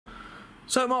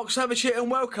So Mark Savage here and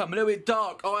welcome. A little bit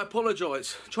dark, I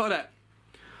apologise. Try that.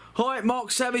 Hi, Mark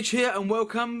Savage here and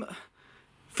welcome.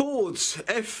 Ford's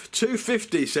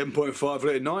F250 7.5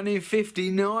 litre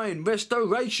 1959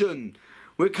 restoration.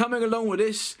 We're coming along with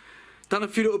this. Done a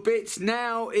few little bits.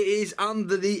 Now it is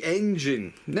under the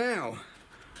engine. Now,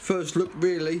 first look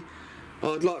really.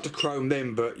 I'd like to chrome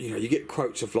them, but you know, you get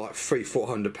quotes of like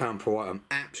 £300–400 per item.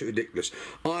 Absolutely ridiculous.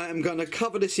 I am going to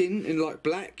cover this in like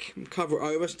black, cover it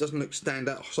over so it doesn't look stand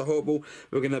out so horrible.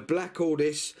 We're going to black all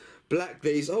this, black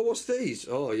these. Oh, what's these?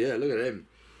 Oh yeah, look at them.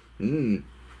 And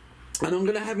I'm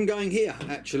going to have them going here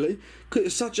actually, because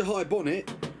it's such a high bonnet.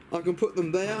 I can put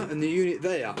them there and the unit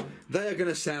there. They are going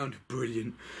to sound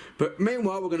brilliant. But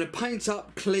meanwhile, we're going to paint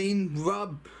up, clean,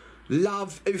 rub,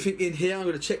 love everything in here. I'm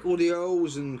going to check all the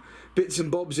oils and bits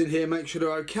and bobs in here, make sure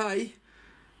they're okay.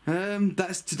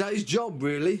 That's today's job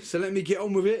really, so let me get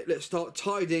on with it. Let's start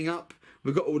tidying up.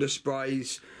 We've got all the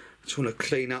sprays. Just want to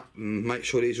clean up and make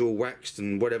sure these are all waxed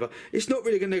and whatever. It's not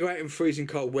really going to go out in freezing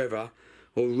cold weather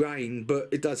or rain, but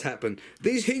it does happen.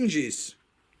 These hinges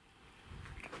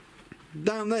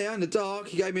down there in the dark,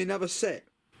 he gave me another set.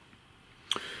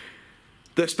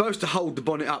 They're supposed to hold the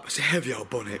bonnet up. It's a heavy old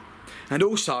bonnet. And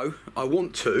also, I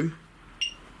want to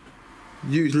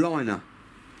use liner,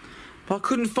 but I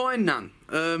couldn't find none.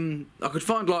 I could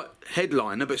find like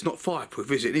headliner, but it's not fireproof,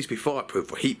 is it? It needs to be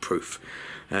fireproof or heatproof.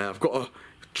 I've got to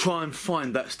try and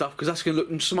find that stuff because that's going to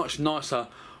look so much nicer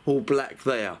all black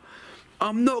there.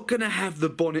 I'm not going to have the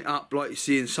bonnet up like you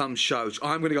see in some shows.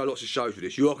 I'm going to go lots of shows with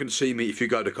this. You are going to see me if you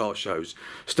go to car shows,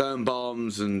 Stern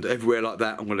Barns and everywhere like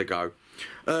that. I'm going to go.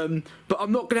 But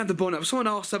I'm not going to have the bonnet up. If someone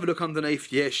asks to have a look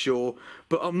underneath, yeah, sure.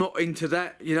 But I'm not into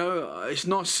that, you know. It's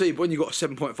nice to see, but when you've got a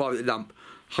 7.5 litre lump,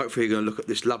 hopefully you're going to look at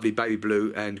this lovely baby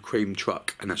blue and cream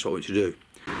truck, and that's what I want you to do.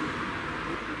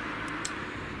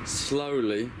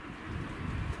 Slowly,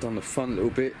 done the front a little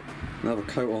bit, another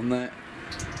coat on that.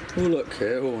 Oh look,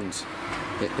 here, horns.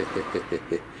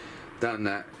 Done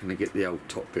that, gonna get the old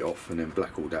top bit off and then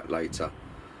black all that later.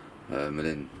 And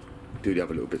then do the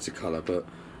other little bits of colour, but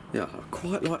yeah, I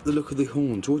quite like the look of the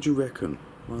horns. What do you reckon?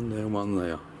 One there and one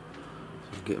there.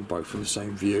 So I'm getting both in the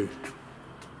same view.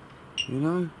 You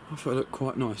know, I thought it looked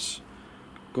quite nice.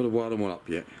 Got to wire them all up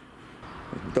yet.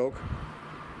 There's the dog.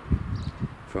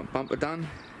 Front bumper done.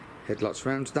 Headlights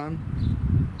rounds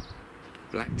done.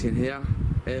 Blacked in here.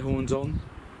 Air horns on.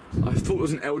 I thought it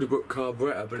was an Elderbrook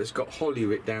carburettor, but it's got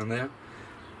Hollywick down there.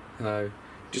 So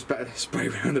just better spray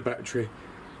around the battery.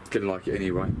 Gonna like it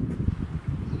anyway.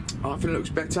 I think it looks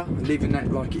better, leaving that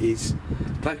like it is.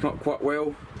 Taken up quite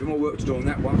well, bit more work to do on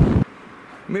that one.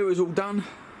 Mirror's all done,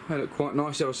 they look quite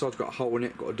nice. The other side's got a hole in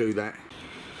it, got to do that.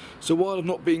 So while I've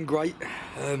not been great,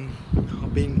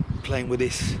 I've been playing with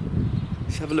this.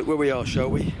 Let's have a look where we are, shall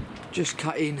we? Just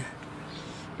cutting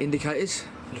indicators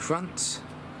for the fronts.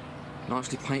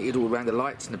 Nicely painted all around the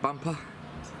lights and the bumper.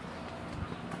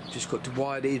 Just got to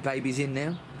wire these babies in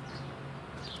now.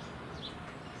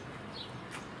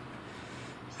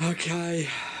 Okay,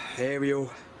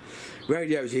 aerial.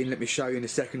 Radio's in, let me show you in a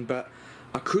second, but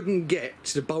I couldn't get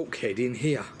to the bulkhead in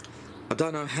here. I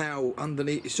don't know how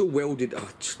underneath, it's all welded,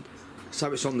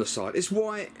 so it's on the side. It's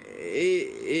white,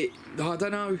 I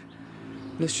don't know.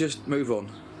 Let's just move on.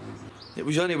 It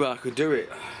was the only way I could do it.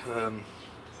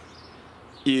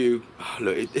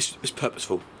 Look, it's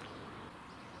purposeful.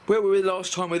 Where were we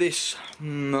last time with this?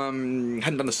 Hadn't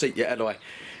done the seat yet, had I?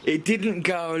 It didn't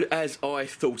go as I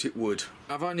thought it would.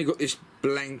 I've only got this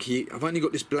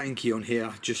blankie on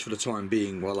here just for the time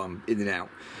being while I'm in and out.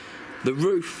 The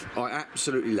roof I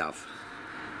absolutely love.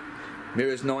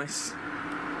 Mirror's nice.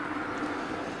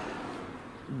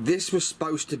 This was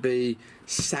supposed to be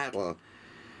saddle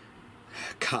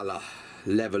colour,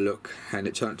 leather look, and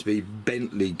it turned to be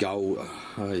Bentley gold.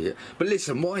 Oh yeah. But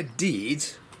listen, what I did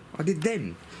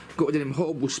them. Got rid of them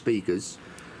horrible speakers,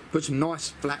 put some nice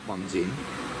flat ones in,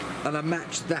 and I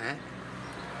matched that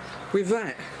with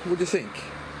that. What do you think?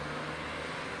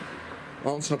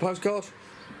 Answer my postcard.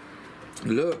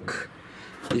 Look,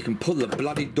 you can pull the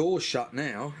bloody door shut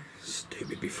now.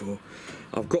 Stupid before.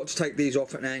 I've got to take these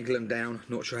off and angle them down.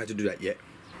 Not sure how to do that yet.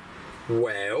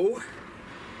 Well,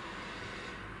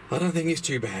 I don't think it's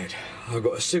too bad. I've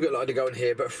got a cigarette lighter to go in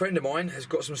here, but a friend of mine has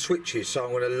got some switches, so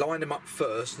I'm going to line them up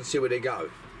first and see where they go.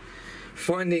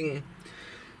 Finding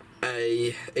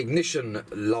a ignition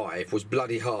live was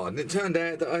bloody hard, and it turned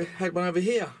out that I had one over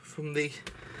here from the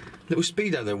little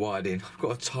speedo they wired in. I've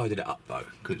got to tidy it up though,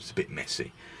 because it's a bit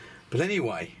messy. But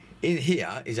anyway, in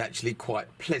here is actually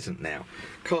quite pleasant now.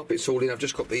 Carpet's all in. I've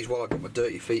just got these while I've got my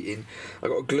dirty feet in. I've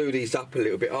got to glue these up a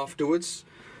little bit afterwards.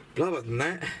 But other than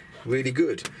that, really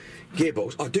good.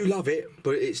 gearbox. I do love it,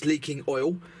 but it's leaking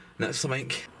oil, and that's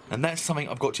something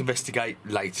I've got to investigate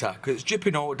later, because it's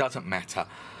dripping oil, it doesn't matter.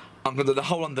 I'm going to do the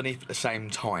whole underneath at the same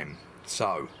time.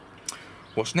 So,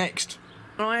 what's next?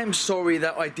 I am sorry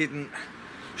that I didn't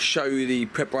show you the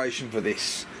preparation for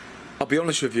this. I'll be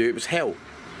honest with you, it was hell.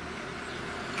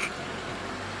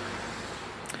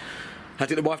 I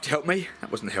did the wife to help me.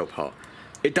 That wasn't the help part.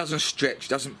 It doesn't stretch,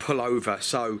 doesn't pull over,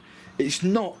 so it's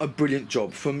not a brilliant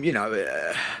job. From, you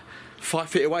know, 5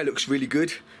 feet away looks really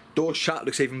good. Door shut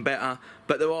looks even better,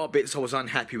 but there are bits I was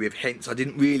unhappy with, hence I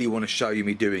didn't really want to show you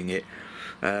me doing it.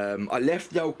 I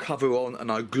left the old cover on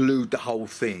and I glued the whole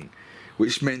thing,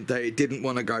 which meant that it didn't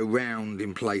want to go round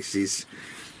in places,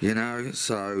 you know,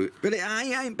 so, but it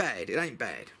ain't bad, it ain't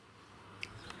bad.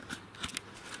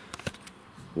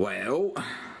 Well,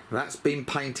 that's been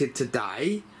painted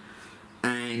today,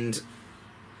 and,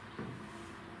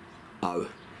 oh,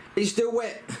 it's still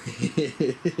wet.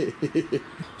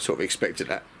 Sort of expected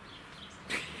that.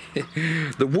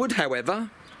 The wood, however,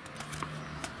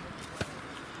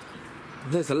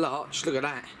 there's a larch, look at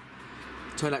that.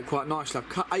 Turned out quite nicely. I've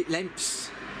cut 8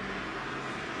 lengths,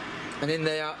 and in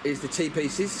there is the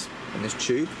T-pieces and this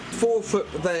tube. 4 foot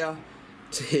there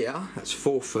to here, that's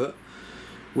 4 foot,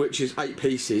 which is 8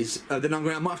 pieces. Then I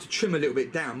might have to trim a little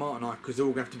bit down, mightn't I? Because they're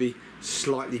all going to have to be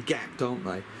slightly gapped, aren't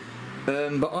they?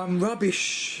 But I'm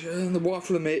rubbish, and the wife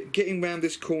will admit, getting round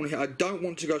this corner here. I don't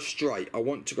want to go straight, I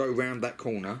want to go round that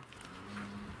corner,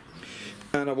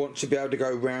 and I want to be able to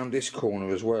go round this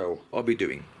corner as well. I'll be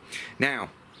doing. Now,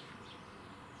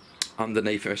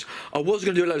 underneath this, I was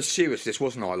going to do a load of serious this,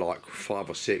 wasn't I, like 5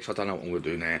 or 6, I don't know what I'm going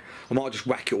to do now. I might just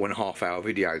whack it on a half-hour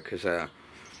video, because, I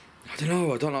don't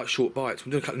know, I don't like short bites. I'm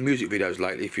doing a couple of music videos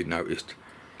lately, if you'd noticed.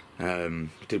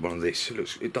 Did one of this,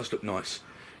 it does look nice.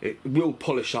 It will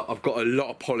polish up. I've got a lot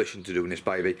of polishing to do in this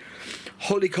baby.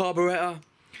 Holly carburettor,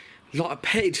 like a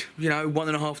ped, you know,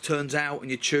 1.5 turns out, and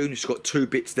your tune. It's got 2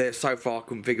 bits there. So far, I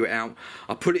can figure it out.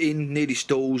 I put it in, nearly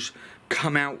stalls,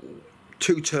 come out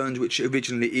 2 turns, which it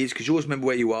originally is, because you always remember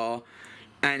where you are,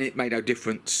 and it made no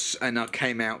difference. And I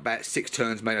came out about 6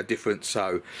 turns, made no difference.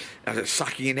 So, as it's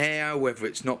sucking in air, whether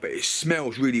it's not, but it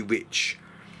smells really rich.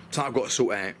 So I've got to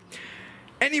sort out.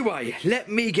 Anyway, let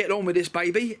me get on with this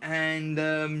baby,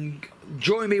 and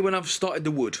join me when I've started the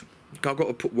wood. I've got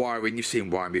to put wiring, you've seen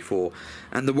wiring before,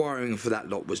 and the wiring for that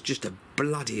lot was just a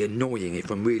bloody annoying, if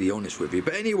I'm really honest with you.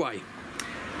 But anyway,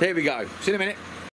 there we go. See you in a minute.